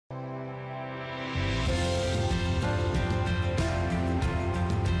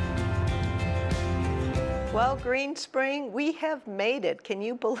Well, Green Spring, we have made it. Can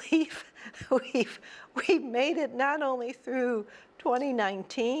you believe we've made it not only through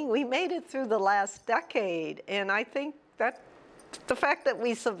 2019, we made it through the last decade. And I think that the fact that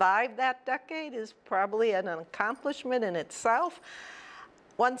we survived that decade is probably an accomplishment in itself.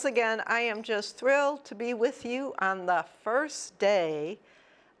 Once again, I am just thrilled to be with you on the first day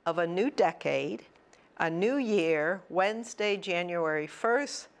of a new decade, a new year, Wednesday, January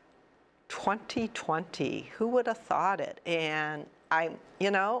 1st, 2020. Who would have thought it? And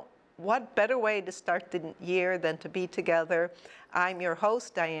what better way to start the year than to be together? I'm your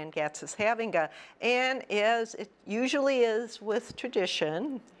host, Diane Gatsis Havinga, and as it usually is with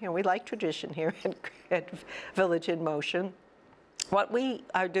tradition, we like tradition here at Village in Motion. What we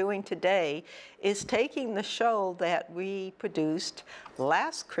are doing today is taking the show that we produced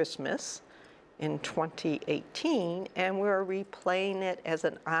last Christmas in 2018, and we're replaying it as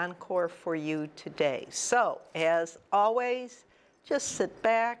an encore for you today. So, as always, just sit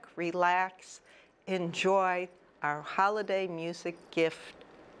back, relax, enjoy our holiday music gift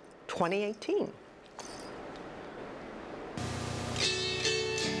 2018.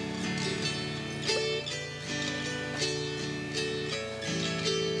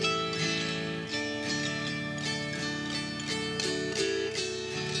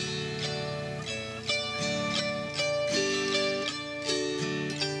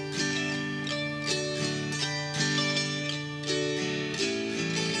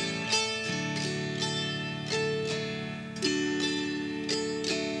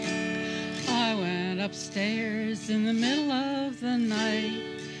 Upstairs in the middle of the night,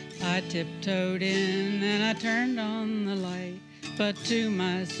 I tiptoed in and I turned on the light. But to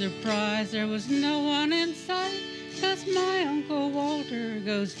my surprise, there was no one in sight, 'cause my Uncle Walter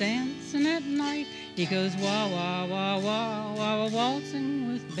goes dancing at night. He goes wah, wah, wah, wah, wah, wah,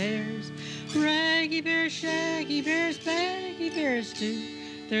 waltzing with bears. Raggy bears, shaggy bears, baggy bears too.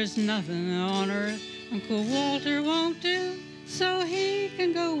 There's nothing on earth Uncle Walter won't do, so he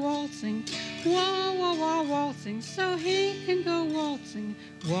can go waltzing, wah, wah, wah, waltzing, so he can go waltzing,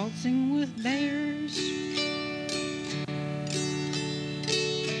 waltzing with bears.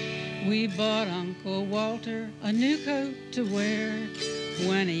 We bought Uncle Walter a new coat to wear.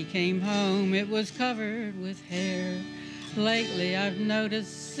 When he came home, it was covered with hair. Lately, I've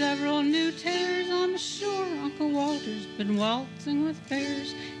noticed several new tears. I'm sure Uncle Walter's been waltzing with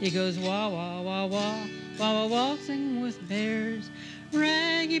bears. He goes wah, wah, wah, wah, wah, wah, waltzing with bears.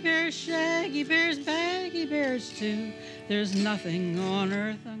 Raggy bears, shaggy bears, baggy bears too. There's nothing on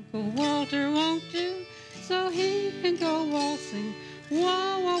earth Uncle Walter won't do, so he can go waltzing,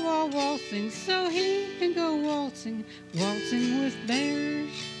 wah, wah, wah, waltzing, so he can go waltzing, waltzing with bears.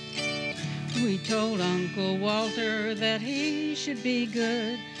 We told Uncle Walter that he should be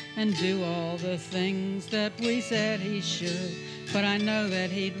good and do all the things that we said he should, but I know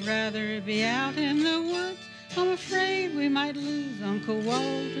that he'd rather be out in the woods. I'm afraid we might lose Uncle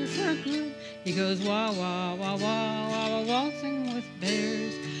Walter for good. He goes wah, wah, wah, wah, wah, wah, waltzing with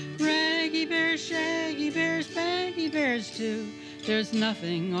bears. Raggy bears, shaggy bears, baggy bears too. There's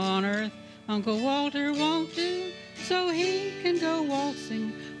nothing on earth Uncle Walter won't do, so he can go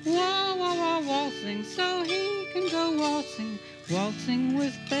waltzing, wah, wah, wah, waltzing, so he can go waltzing, waltzing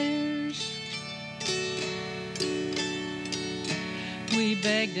with bears. We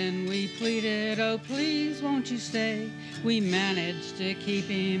begged and we pleaded, oh please won't you stay. We managed to keep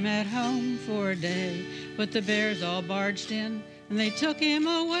him at home for a day, but the bears all barged in and they took him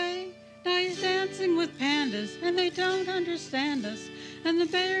away. Now he's dancing with pandas and they don't understand us, and the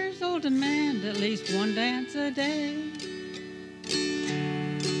bears all demand at least one dance a day.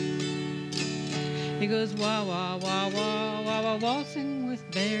 He goes wah, wah, wah, wah, wah, wah, waltzing with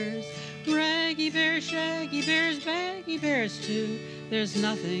bears. Raggy bears, shaggy bears, baggy bears too. There's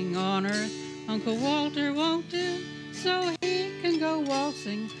nothing on earth Uncle Walter won't do, so he can go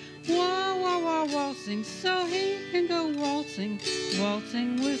waltzing, wah, wah, wah, waltzing, so he can go waltzing,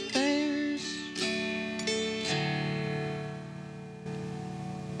 waltzing with bears.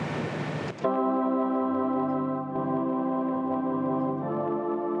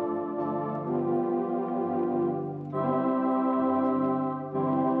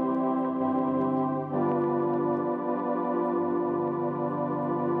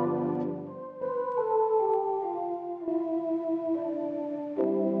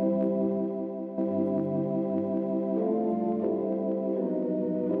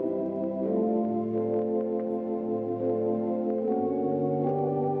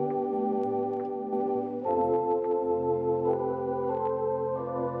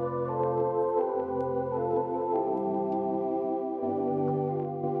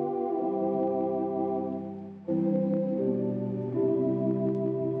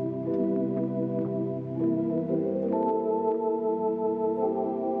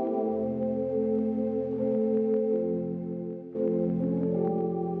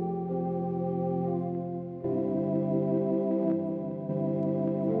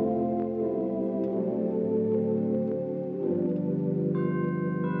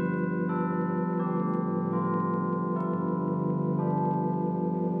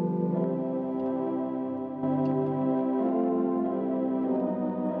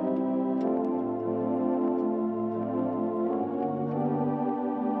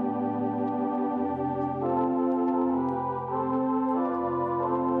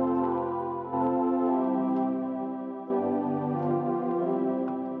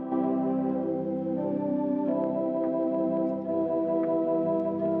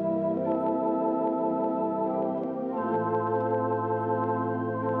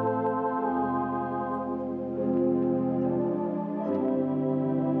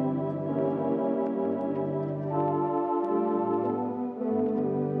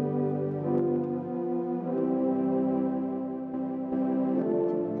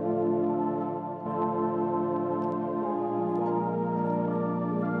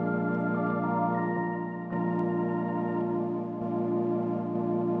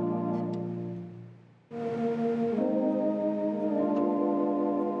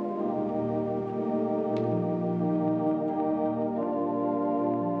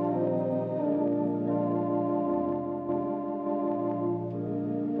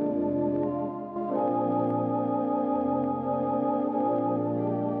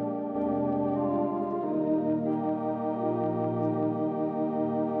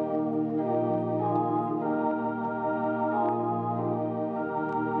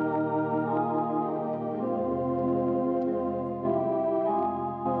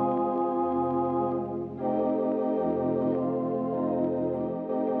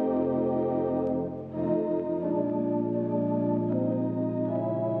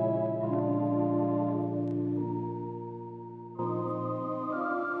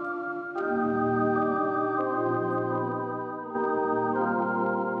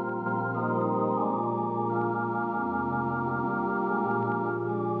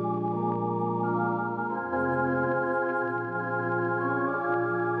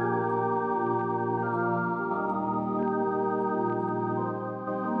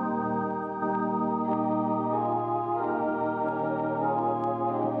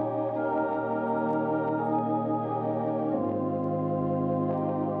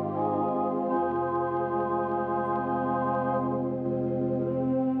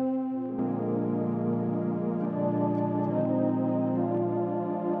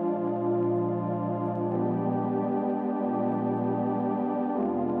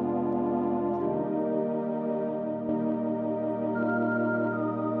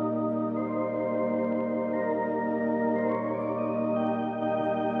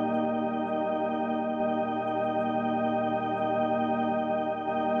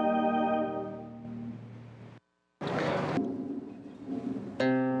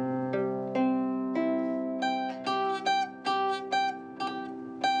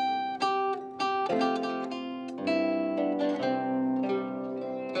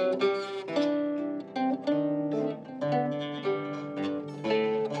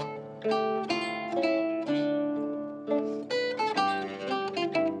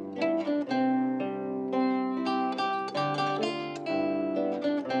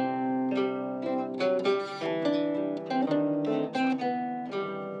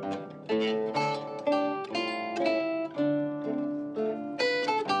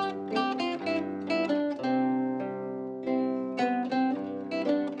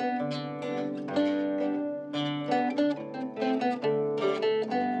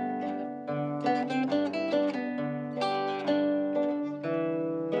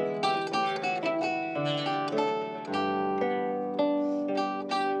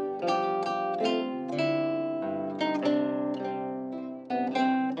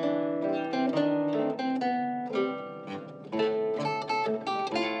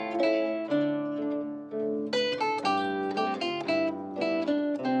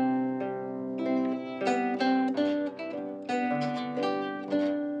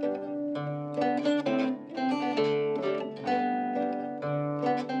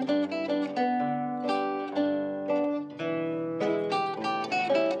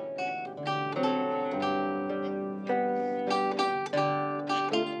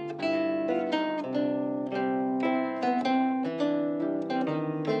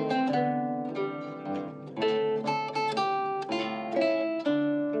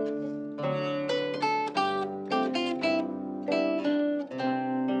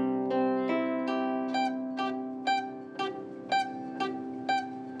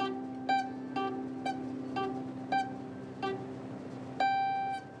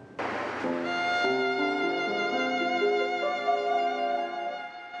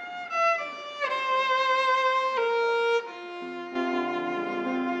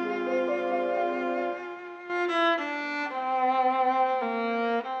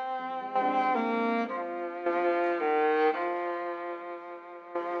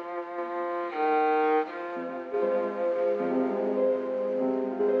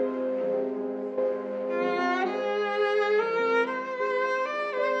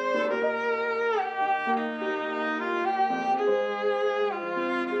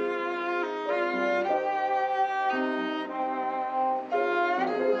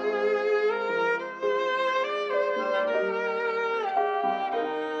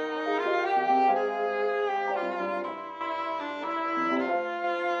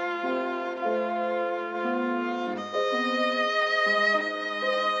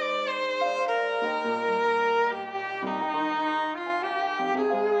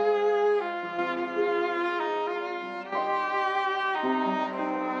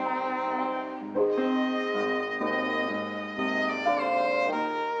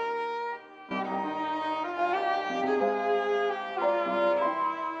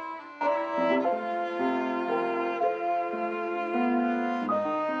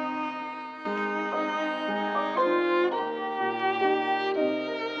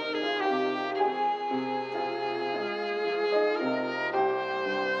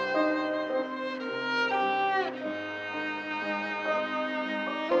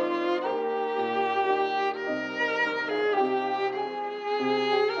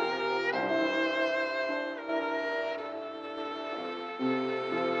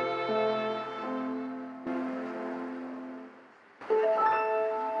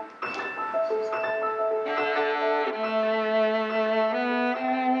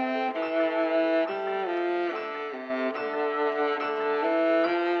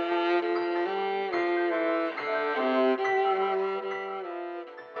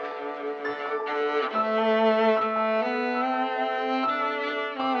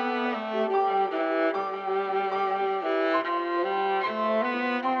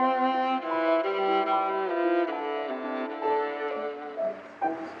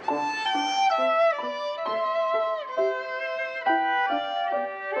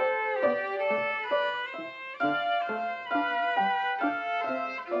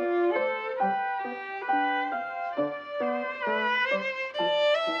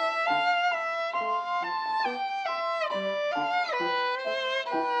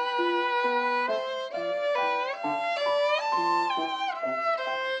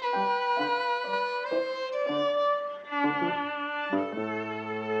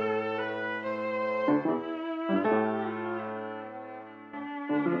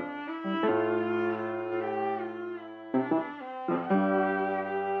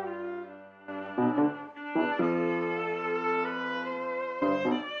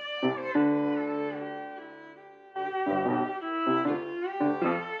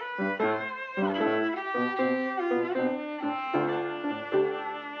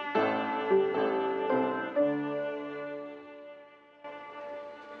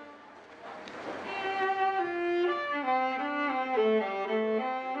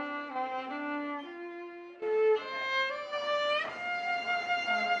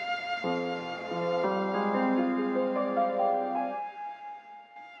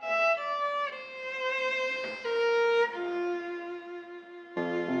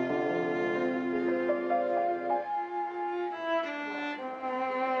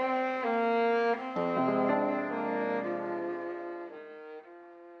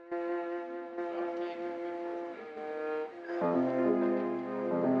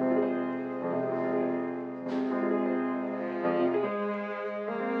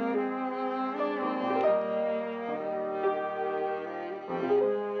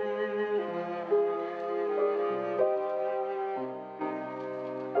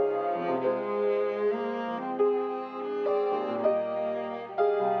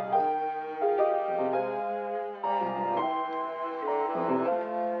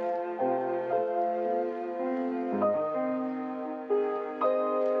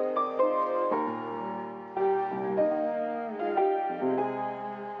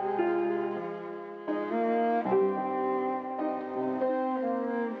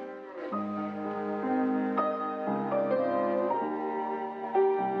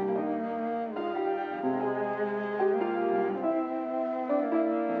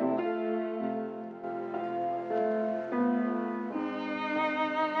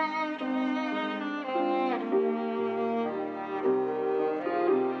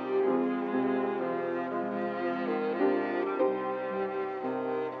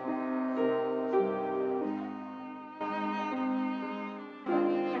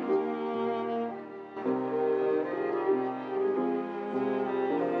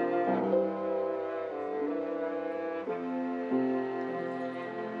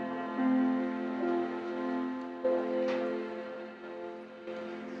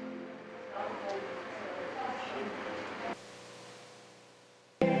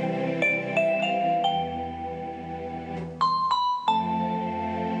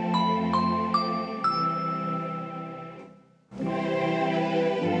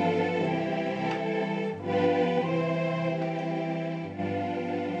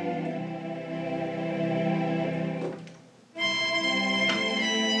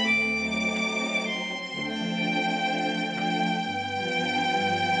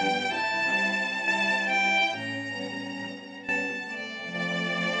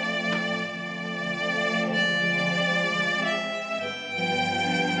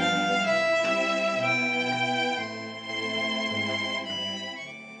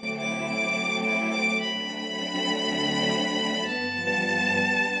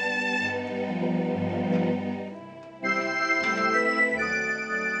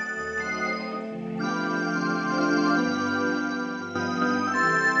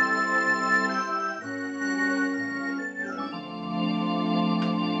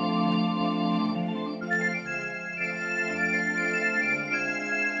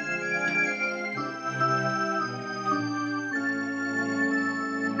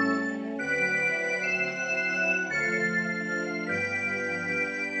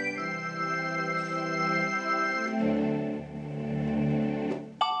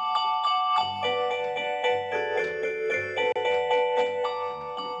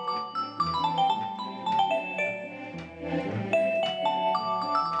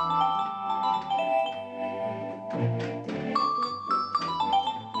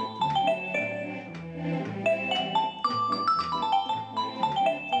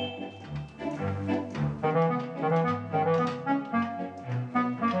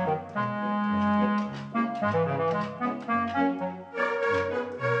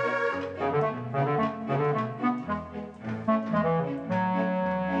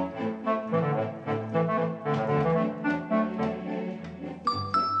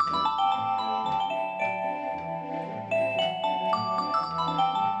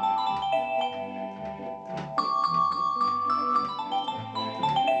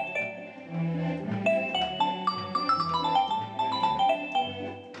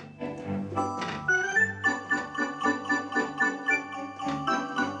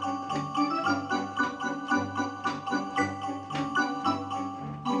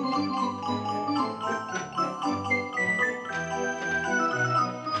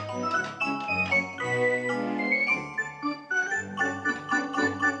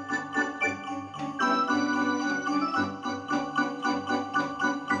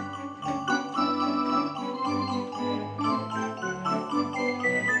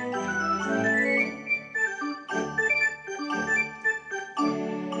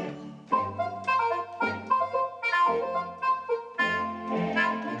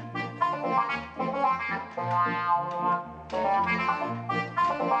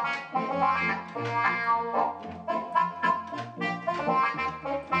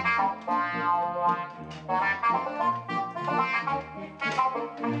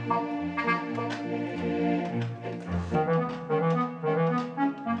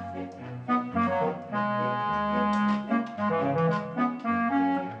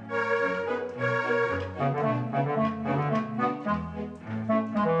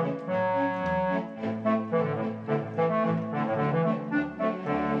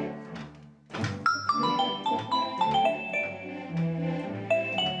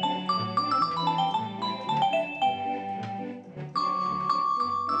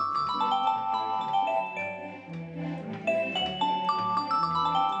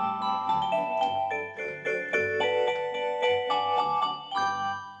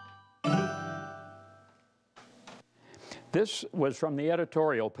 This was from the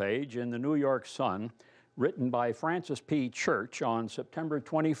editorial page in the New York Sun, written by Francis P. Church on September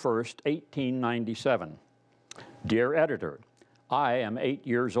 21st, 1897. Dear editor, I am 8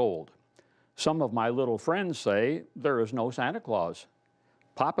 years old. Some of my little friends say there is no Santa Claus.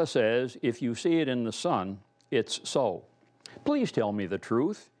 Papa says if you see it in the sun, it's so. Please tell me the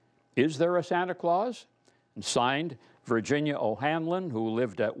truth. Is there a Santa Claus? Signed, Virginia O'Hanlon, who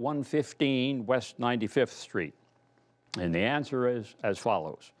lived at 115 West 95th Street. And the answer is as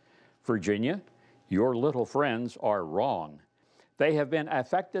follows. Virginia, your little friends are wrong. They have been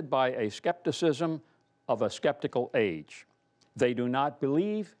affected by a skepticism of a skeptical age. They do not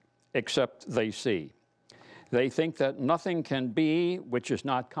believe except they see. They think that nothing can be which is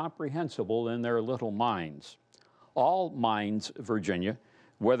not comprehensible in their little minds. All minds, Virginia,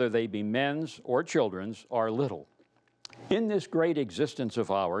 whether they be men's or children's, are little. In this great existence of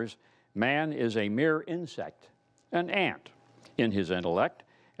ours, man is a mere insect, an ant, in his intellect,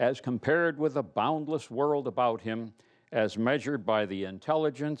 as compared with the boundless world about him, as measured by the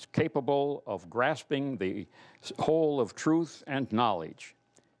intelligence capable of grasping the whole of truth and knowledge.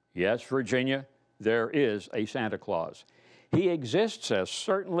 Yes, Virginia, there is a Santa Claus. He exists as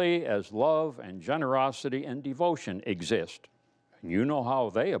certainly as love and generosity and devotion exist. You know how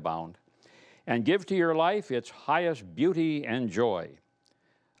they abound, and give to your life its highest beauty and joy.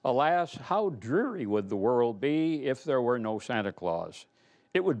 Alas, how dreary would the world be if there were no Santa Claus?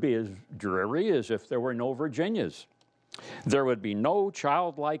 It would be as dreary as if there were no Virginias. There would be no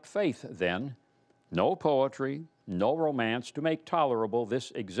childlike faith then, no poetry, no romance to make tolerable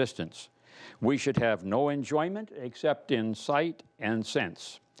this existence. We should have no enjoyment except in sight and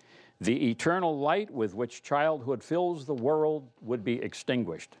sense. The eternal light with which childhood fills the world would be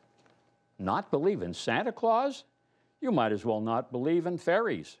extinguished. Not believe in Santa Claus? You might as well not believe in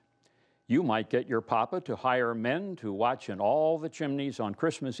fairies. You might get your papa to hire men to watch in all the chimneys on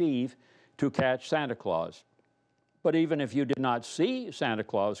Christmas Eve to catch Santa Claus. But even if you did not see Santa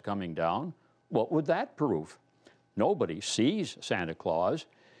Claus coming down, what would that prove? Nobody sees Santa Claus,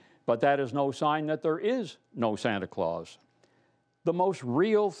 but that is no sign that there is no Santa Claus. The most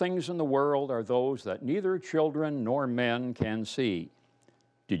real things in the world are those that neither children nor men can see.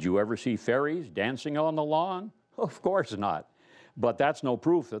 Did you ever see fairies dancing on the lawn? Of course not. But that's no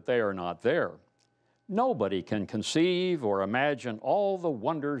proof that they are not there. Nobody can conceive or imagine all the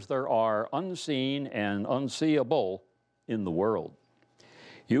wonders there are unseen and unseeable in the world.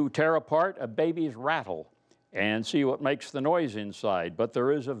 You tear apart a baby's rattle and see what makes the noise inside, but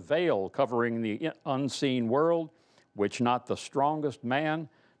there is a veil covering the unseen world which not the strongest man,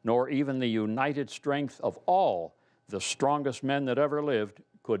 nor even the united strength of all the strongest men that ever lived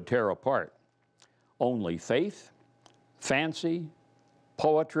could tear apart. Only faith, fancy,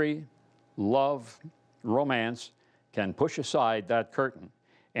 poetry, love, romance can push aside that curtain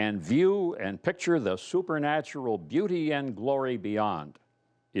and view and picture the supernatural beauty and glory beyond.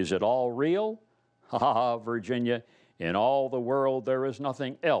 Is it all real? Ha ha, Virginia, in all the world there is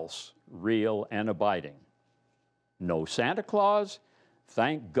nothing else real and abiding. No Santa Claus?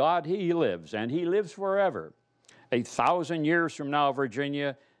 Thank God he lives, and he lives forever. 1,000 years from now,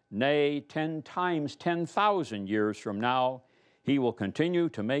 Virginia, nay, 10 times 10,000 years from now, he will continue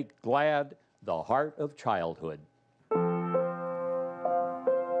to make glad the heart of childhood.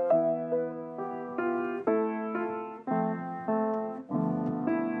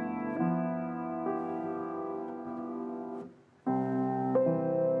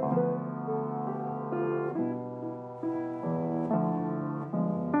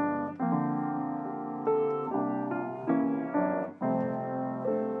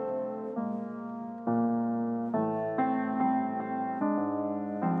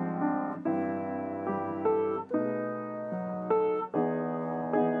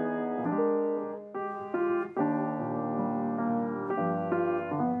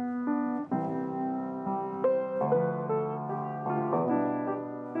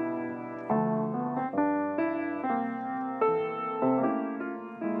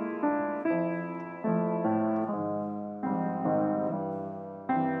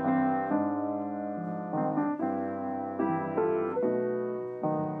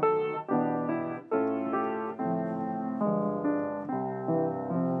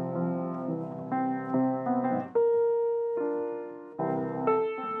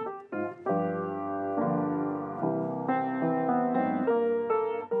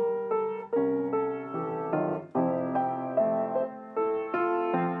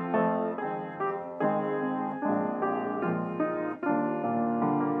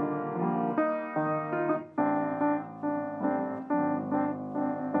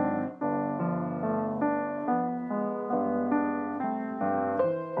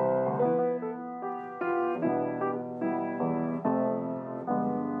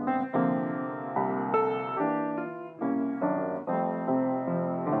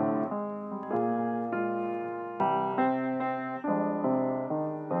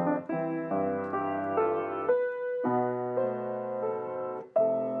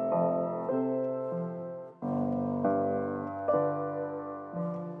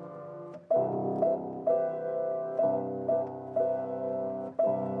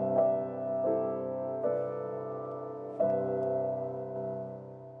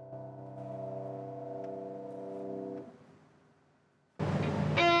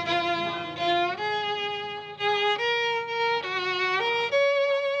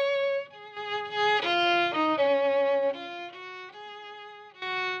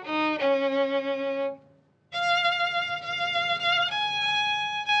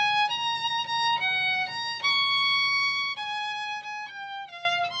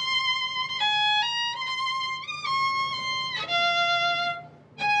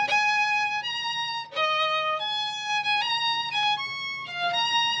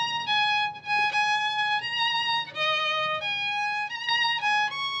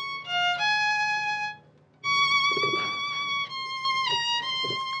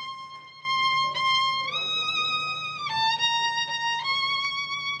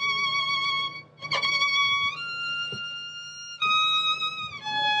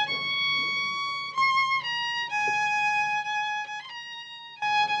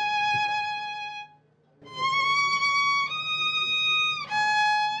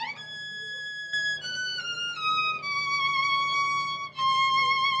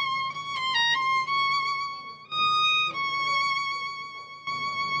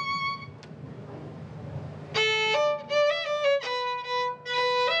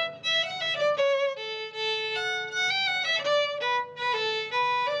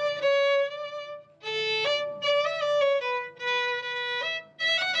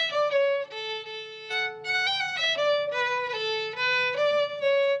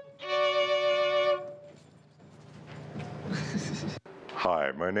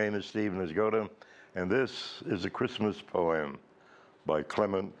 Hi, my name is Stephen Esgoda, and this is a Christmas poem by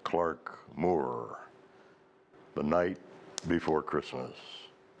Clement Clark Moore, The Night Before Christmas.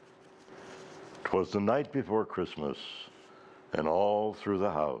 'Twas the night before Christmas, and all through the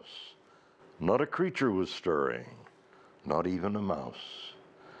house, not a creature was stirring, not even a mouse.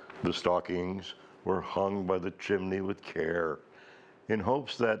 The stockings were hung by the chimney with care, in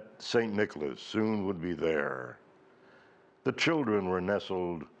hopes that St. Nicholas soon would be there. The children were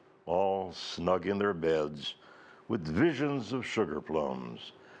nestled all snug in their beds, with visions of sugar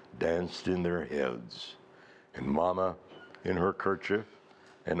plums danced in their heads. And Mama, in her kerchief,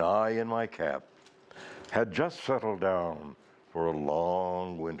 and I in my cap, had just settled down for a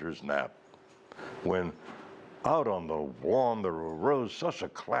long winter's nap, when out on the lawn there arose such a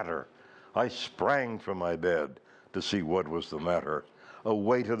clatter, I sprang from my bed to see what was the matter.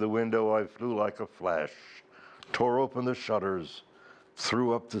 Away to the window I flew like a flash, tore open the shutters,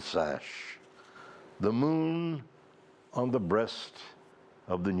 threw up the sash. The moon on the breast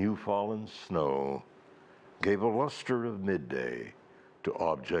of the new-fallen snow gave a luster of midday to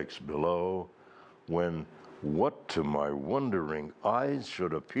objects below, when what to my wondering eyes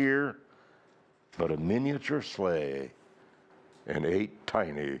should appear but a miniature sleigh and 8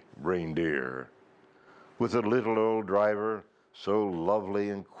 tiny reindeer. With a little old driver, so lovely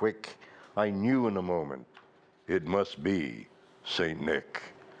and quick, I knew in a moment it must be St. Nick.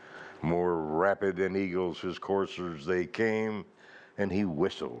 More rapid than eagles his coursers they came, and he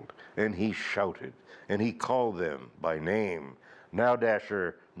whistled, and he shouted, and he called them by name. Now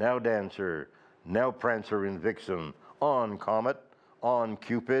Dasher, now Dancer, now Prancer and Vixen, on Comet, on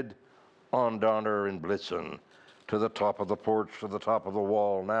Cupid, on Donner and Blitzen, to the top of the porch, to the top of the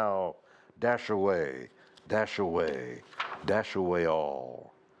wall, now dash away, dash away, dash away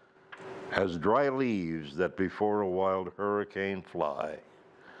all. As dry leaves that before a wild hurricane fly,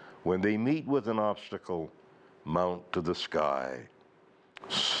 when they meet with an obstacle, mount to the sky.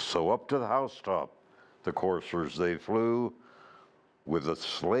 So up to the housetop the coursers they flew, with a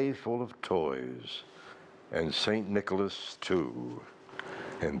sleigh full of toys, and St. Nicholas too.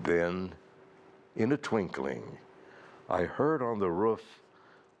 And then, in a twinkling, I heard on the roof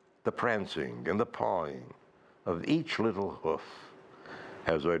the prancing and the pawing of each little hoof.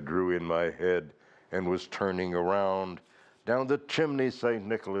 As I drew in my head and was turning around, down the chimney St.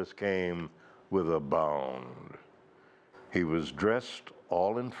 Nicholas came with a bound. He was dressed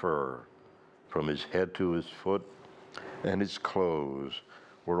all in fur, from his head to his foot, and his clothes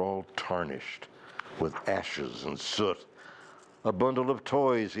were all tarnished with ashes and soot. A bundle of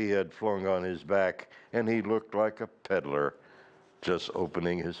toys he had flung on his back, and he looked like a peddler just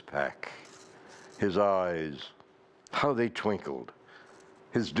opening his pack. His eyes, how they twinkled,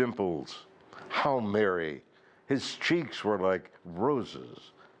 his dimples, how merry. His cheeks were like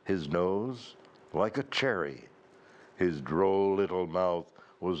roses, his nose like a cherry. His droll little mouth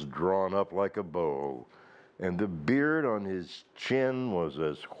was drawn up like a bow, and the beard on his chin was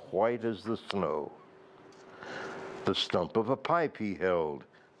as white as the snow. The stump of a pipe he held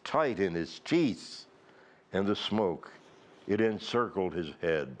tight in his teeth, and the smoke, it encircled his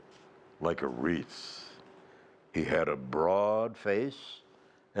head like a wreath. He had a broad face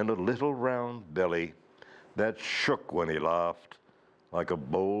and a little round belly that shook when he laughed like a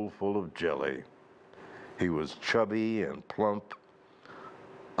bowl full of jelly. He was chubby and plump,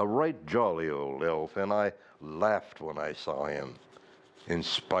 a right jolly old elf, and I laughed when I saw him, in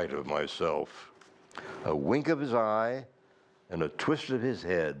spite of myself. A wink of his eye and a twist of his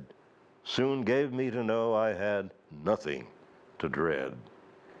head soon gave me to know I had nothing to dread.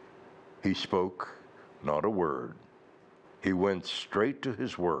 He spoke not a word. He went straight to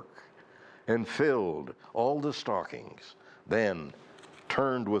his work and filled all the stockings, then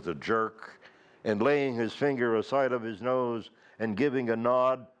turned with a jerk, and laying his finger aside of his nose and giving a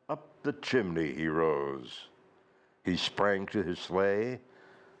nod, up the chimney he rose. He sprang to his sleigh,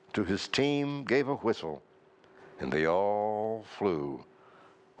 to his team gave a whistle, and they all flew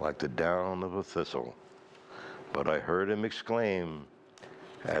like the down of a thistle. But I heard him exclaim,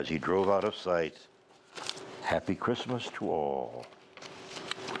 as he drove out of sight, "Happy Christmas to all,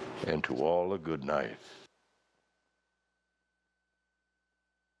 and to all a good night."